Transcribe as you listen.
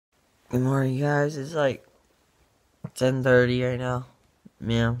Good morning, guys. It's like 10:30 right now.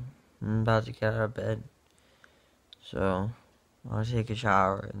 Yeah, I'm about to get out of bed. So, I'll take a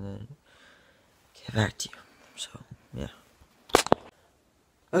shower and then get back to you. So, yeah.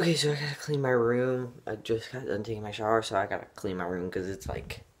 Okay, so I gotta clean my room. I just got done taking my shower, so I gotta clean my room because it's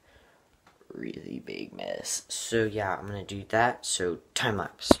like really big mess. So, yeah, I'm gonna do that. So, time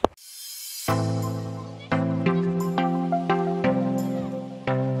lapse.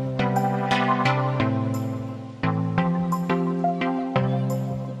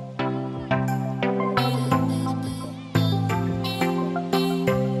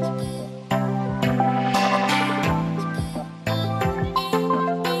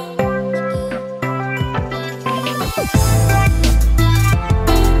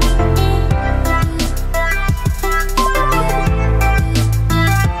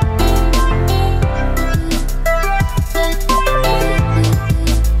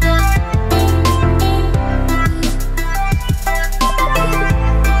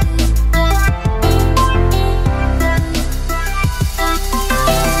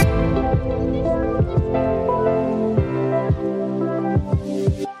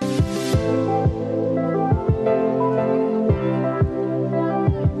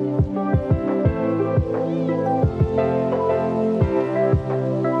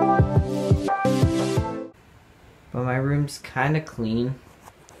 But my room's kind of clean.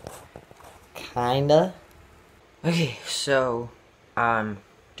 Kinda. Okay, so I'm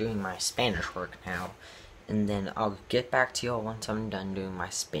doing my Spanish work now. And then I'll get back to y'all once I'm done doing my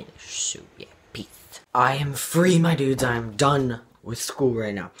Spanish. So yeah, peace. I am free, my dudes. I'm done with school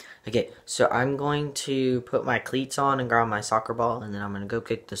right now. Okay, so I'm going to put my cleats on and grab my soccer ball. And then I'm going to go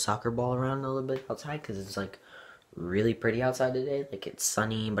kick the soccer ball around a little bit outside. Because it's like really pretty outside today. Like it's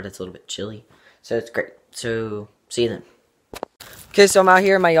sunny, but it's a little bit chilly. So it's great. So see you then. Okay, so I'm out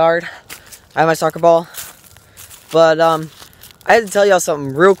here in my yard. I have my soccer ball. But I had to tell y'all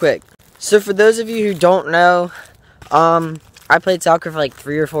something real quick. So for those of you who don't know, I played soccer for like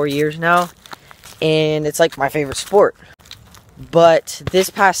 3 or 4 years now. And it's like my favorite sport. But this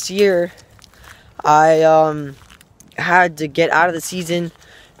past year, I had to get out of the season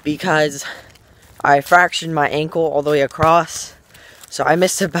because I fractured my ankle all the way across. So I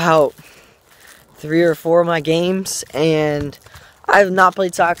missed about 3 or 4 of my games, and I have not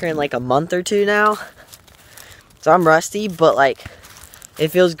played soccer in like a month or 2 now. So I'm rusty, but like it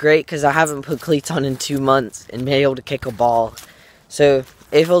feels great because I haven't put cleats on in 2 months and been able to kick a ball. So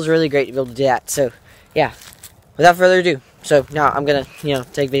it feels really great to be able to do that. So yeah, without further ado, so now I'm gonna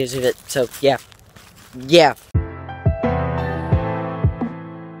take videos of it. So yeah.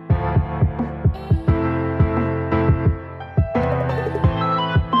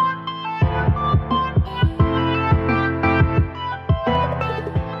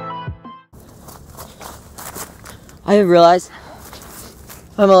 I have realized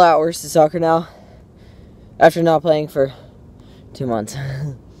I'm a lot worse at soccer now after not playing for 2 months.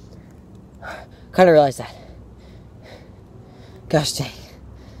 Kind of realized that. Gosh dang,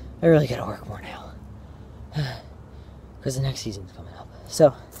 I really gotta work more now because the next season's coming up.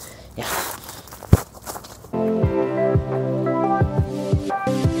 So, yeah.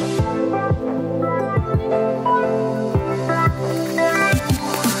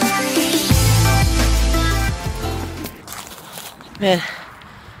 Man,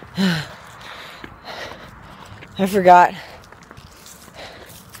 I forgot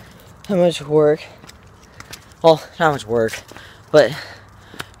how much work, well, not much work, but I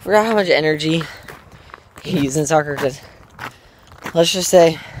forgot how much energy you use in soccer, because let's just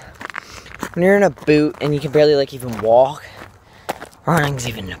say, when you're in a boot and you can barely like even walk, running's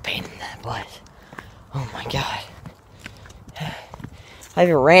even a pain in the butt. Oh my god. I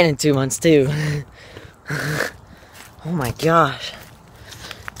haven't ran in 2 months too. Oh my gosh.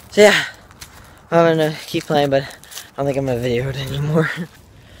 So yeah, I'm gonna keep playing, but I don't think I'm gonna video it anymore.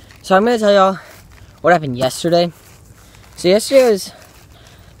 So I'm gonna tell y'all what happened yesterday. So yesterday was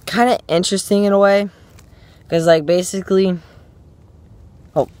kind of interesting in a way, because like basically,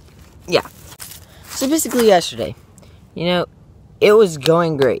 so basically yesterday, it was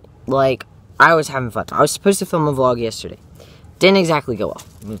going great. Like, I was having fun. I was supposed to film a vlog yesterday. Didn't exactly go well.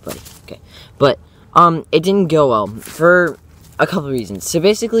 Move, buddy. Okay, but it didn't go well for a couple of reasons. So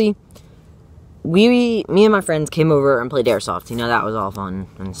basically, me and my friends came over and played airsoft. That was all fun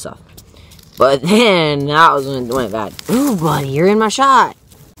and stuff. But then that was when it went bad. Ooh, buddy, you're in my shot.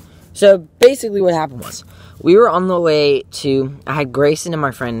 So basically, what happened was we were on the way to. I had Grayson and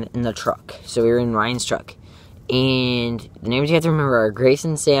my friend in the truck. So we were in Ryan's truck, and the names you have to remember are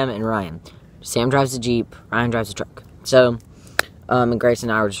Grayson, Sam, and Ryan. Sam drives the Jeep. Ryan drives the truck. So and Grace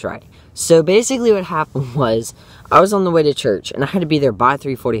and I were just riding. So basically what happened was, I was on the way to church, and I had to be there by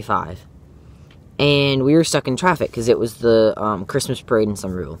 3:45. And we were stuck in traffic, because it was the Christmas parade in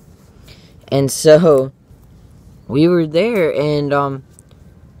Summerville. And so, we were there, and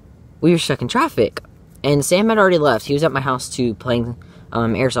we were stuck in traffic. And Sam had already left. He was at my house too, playing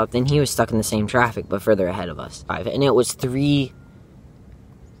Airsoft, and he was stuck in the same traffic, but further ahead of us. And it was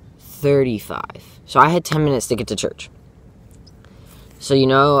 3:35. So I had 10 minutes to get to church. So, you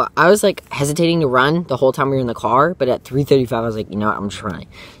know, I was, like, hesitating to run the whole time we were in the car, but at 3:35, I was like, you know what, I'm just running.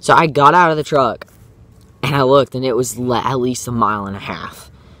 So I got out of the truck, and I looked, and it was at least a mile and a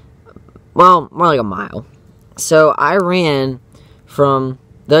half. Well, more like a mile. So I ran from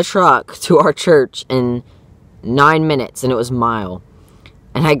the truck to our church in 9 minutes, and it was a mile.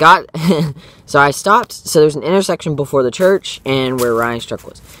 And I got, so I stopped, so there's an intersection before the church, and where Ryan's truck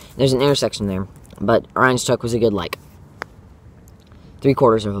was. There's an intersection there, but Ryan's truck was a good, like,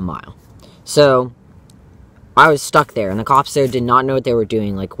 3/4 of a mile. So, I was stuck there, and the cops there did not know what they were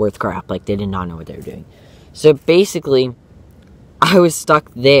doing, like, worth crap. Like, they did not know what they were doing. So, basically, I was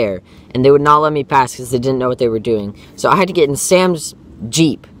stuck there, and they would not let me pass because they didn't know what they were doing. So, I had to get in Sam's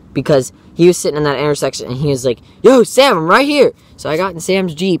Jeep, because he was sitting in that intersection, and he was like, yo, Sam, I'm right here! So, I got in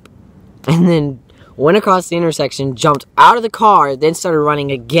Sam's Jeep, and then went across the intersection, jumped out of the car, then started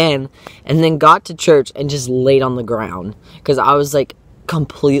running again, and then got to church and just laid on the ground. Because I was, like,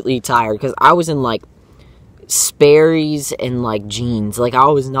 completely tired, because I was in, like, Sperry's and, like, jeans. Like, I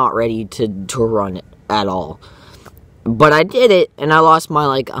was not ready to run at all. But I did it, and I lost my,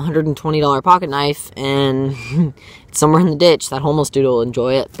 like, $120 pocket knife, and it's somewhere in the ditch. That homeless dude will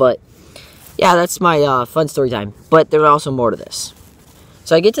enjoy it, but yeah, that's my fun story time. But there's also more to this.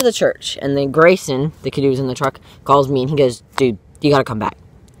 So I get to the church, and then Grayson, the kid who was in the truck, calls me, and he goes, dude, you gotta come back.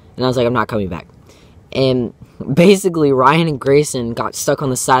 And I was like, I'm not coming back. And basically, Ryan and Grayson got stuck on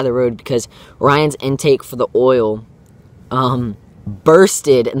the side of the road because Ryan's intake for the oil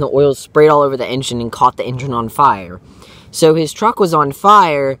bursted, and the oil sprayed all over the engine and caught the engine on fire. So his truck was on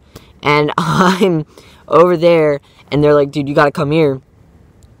fire, and I'm over there, and they're like, dude, you gotta come here.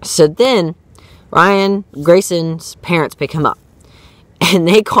 So then, Grayson's parents pick him up. And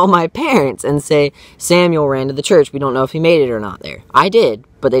they call my parents and say, Samuel ran to the church. We don't know if he made it or not there. I did,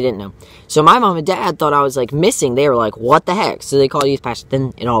 but they didn't know. So my mom and dad thought I was, like, missing. They were like, what the heck? So they called youth pastor.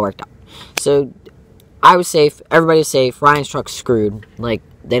 Then it all worked out. So I was safe. Everybody was safe. Ryan's truck's screwed. Like,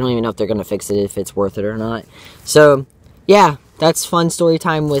 they don't even know if they're going to fix it, if it's worth it or not. So, yeah, that's fun story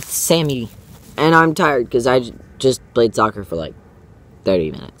time with Sammy. And I'm tired because I just played soccer for, like,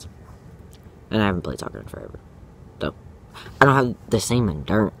 30 minutes. And I haven't played soccer in forever. So I don't have the same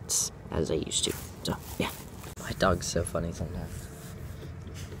endurance as I used to. So, yeah. My dog's so funny sometimes.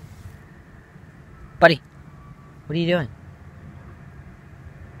 Buddy, what are you doing?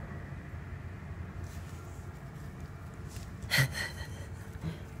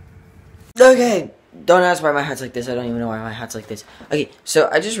 Okay, don't ask why my hat's like this. I don't even know why my hat's like this. Okay, so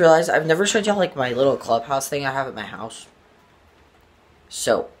I just realized I've never showed y'all, like, my little clubhouse thing I have at my house.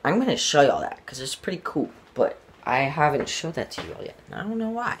 So, I'm going to show y'all that, because it's pretty cool. But I haven't showed that to y'all yet. I don't know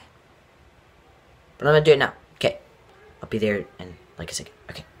why. But I'm going to do it now. Okay. I'll be there in, like, a second.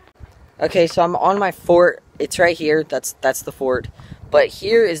 Okay. Okay, so I'm on my fort. It's right here. That's the fort. But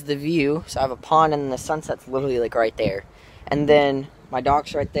here is the view. So I have a pond, and the sunset's literally, like, right there. And then my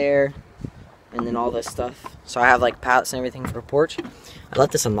dock's right there. And then all this stuff. So I have, like, pallets and everything for a porch. I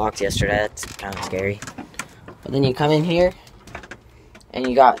left this unlocked yesterday. That's kind of scary. But then you come in here. And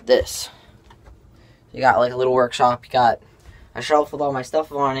you got this. You got, like, a little workshop. You got a shelf with all my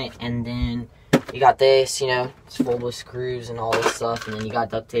stuff on it. And then you got this, you know. It's full with screws and all this stuff. And then you got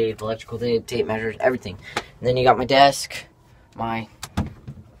duct tape, electrical tape, tape measures, everything. And then you got my desk. My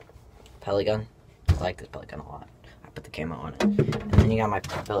pellet gun. I like this pellet gun a lot. I put the camo on it. And then you got my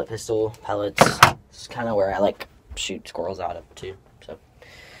pellet pistol, pellets. This is kind of where I, like, shoot squirrels out of, too. So.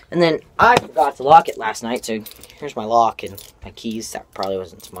 And then I forgot to lock it last night, so here's my lock and my keys. That probably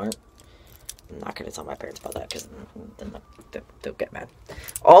wasn't smart. I'm not going to tell my parents about that, because then they'll get mad.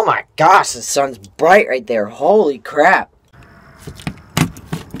 Oh my gosh, the sun's bright right there. Holy crap.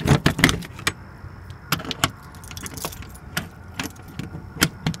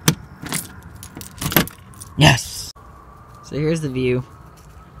 Yes! So here's the view.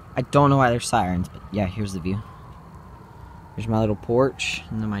 I don't know why there's sirens, but yeah, here's the view. Here's my little porch,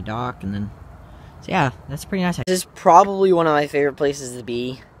 and then my dock, and then... So yeah, that's pretty nice. This is probably one of my favorite places to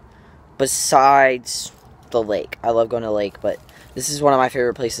be, besides the lake. I love going to the lake, but this is one of my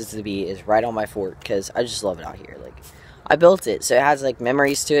favorite places to be, is right on my fort, because I just love it out here. Like, I built it, so it has, like,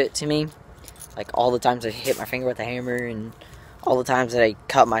 memories to it to me. Like, all the times I hit my finger with a hammer, and all the times that I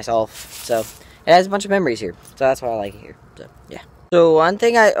cut myself. So it has a bunch of memories here. So that's why I like it here. So yeah. So one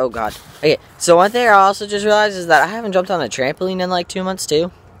thing oh god. Okay. So one thing I also just realized is that I haven't jumped on a trampoline in like 2 months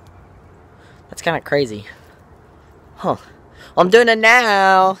too. That's kind of crazy. Huh. Well, I'm doing it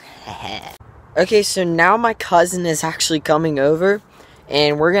now. Okay, so now my cousin is actually coming over.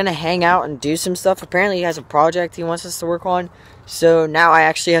 And we're going to hang out and do some stuff. Apparently he has a project he wants us to work on. So now I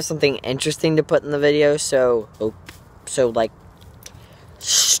actually have something interesting to put in the video. So like,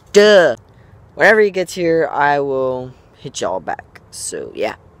 whenever he gets here, I will hit y'all back. So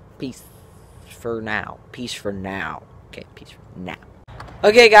yeah, peace for now. Peace for now. Okay, peace for now.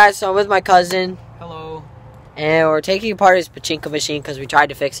 Okay guys, so I'm with my cousin. Hello. And we're taking apart his pachinko machine because we tried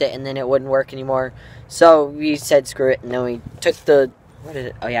to fix it and then it wouldn't work anymore. So we said screw it, and then we took the... What is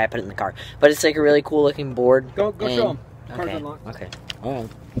it? Oh yeah, I put it in the car. But it's like a really cool looking board. Go show him. Okay. Alright.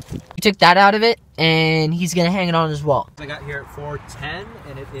 He took that out of it, and he's gonna hang it on his wall. I got here at 4:10,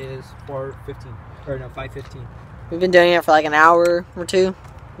 and it is 4:15. Or no, 5:15. We've been doing it for like an hour or two.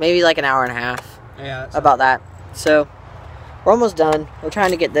 Maybe like an hour and a half. Yeah. About that. So, we're almost done. We're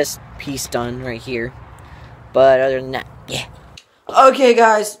trying to get this piece done right here. But other than that, yeah. Okay,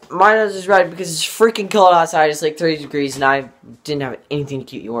 guys, my nose is red because it's freaking cold outside. It's like 30 degrees, and I didn't have anything to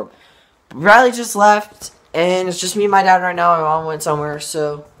keep you warm. Riley just left, and it's just me and my dad right now. My mom went somewhere,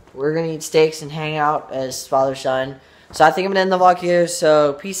 so we're going to eat steaks and hang out as father-son. So I think I'm going to end the vlog here,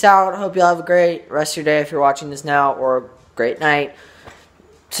 so peace out. Hope you all have a great rest of your day if you're watching this now, or a great night.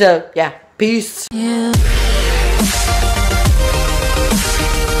 So, yeah, peace. Yeah.